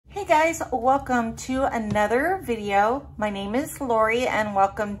guys, welcome to another video. My name is Lori and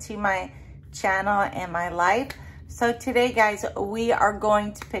welcome to my channel and my life. So today guys, we are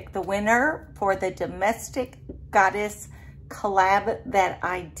going to pick the winner for the Domestic Goddess collab that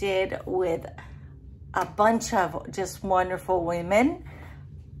I did with a bunch of just wonderful women.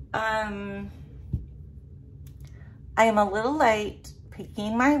 I am a little late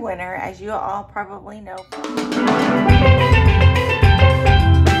picking my winner, as you all probably know.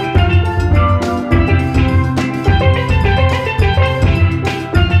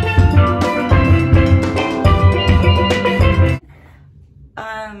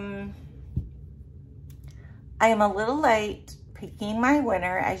 I am a little late picking my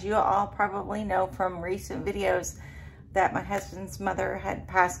winner, as you all probably know from recent videos that my husband's mother had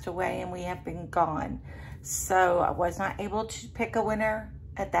passed away and we have been gone. So I was not able to pick a winner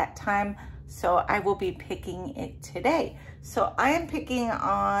at that time, so I will be picking it today. So I am picking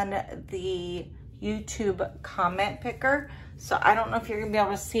on the YouTube comment picker. So I don't know if you're gonna be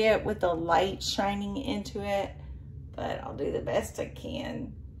able to see it with the light shining into it, but I'll do the best I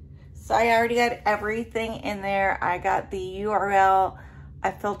can. So I already got everything in there. I got the URL.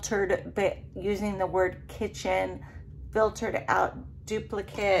 I filtered using the word kitchen, filtered out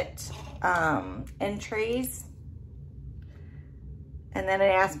duplicate entries. And then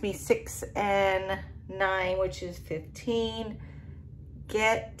it asked me 6 and 9, which is 15.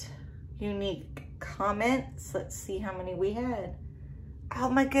 Get unique comments. Let's see how many we had. Oh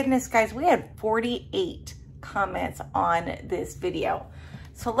my goodness, guys, we had 48 comments on this video.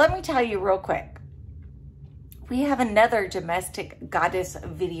 So let me tell you real quick. We have another Domestic Goddess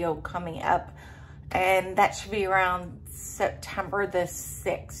video coming up, and that should be around September the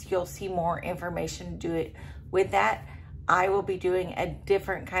 6th. You'll see more information to do it with that. I will be doing a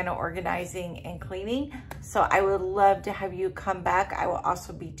different kind of organizing and cleaning. So I would love to have you come back. I will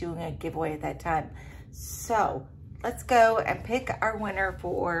also be doing a giveaway at that time. So let's go and pick our winner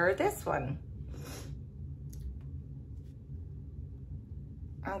for this one.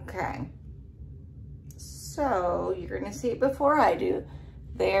 Okay. So you're gonna see it before I do.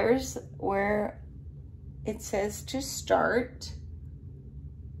 There's where it says to start.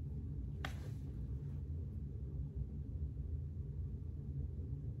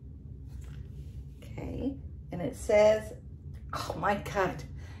 Okay, and it says, oh my God,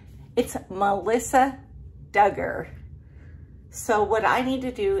 it's Melissa Duggar. So what I need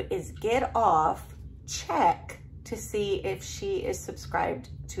to do is get off, check to see if she is subscribed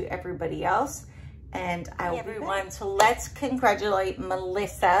to everybody else. And I will everyone. So let's congratulate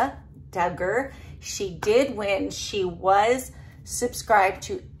Melissa Duggar. She did win. She was subscribed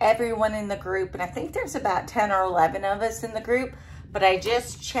to everyone in the group. And I think there's about 10 or 11 of us in the group. But I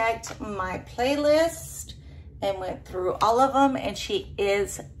just checked my playlist and went through all of them. And she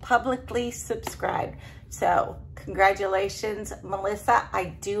is publicly subscribed. So congratulations, Melissa.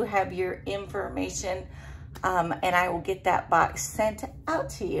 I do have your information. And I will get that box sent out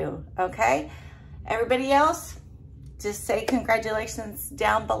to you, okay? Everybody else, just say congratulations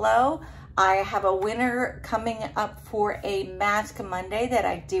down below. I have a winner coming up for a Mask Monday that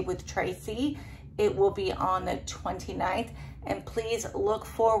I did with Tracy. It will be on the 29th, and please look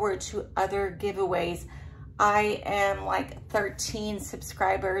forward to other giveaways. I am like 13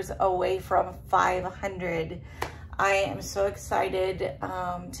 subscribers away from 500. I am so excited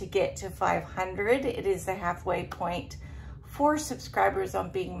to get to 500. It is the halfway point for subscribers on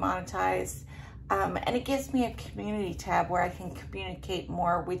being monetized. And it gives me a community tab where I can communicate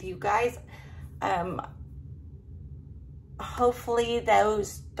more with you guys. Hopefully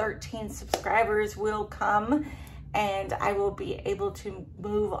those 13 subscribers will come and I will be able to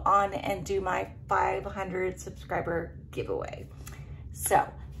move on and do my 500 subscriber giveaway. So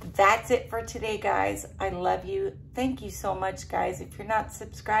that's it for today, guys. I love you. Thank you so much, guys. If you're not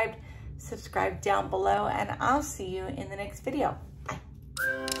subscribed, subscribe down below, and I'll see you in the next video.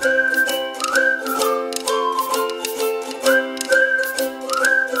 Bye.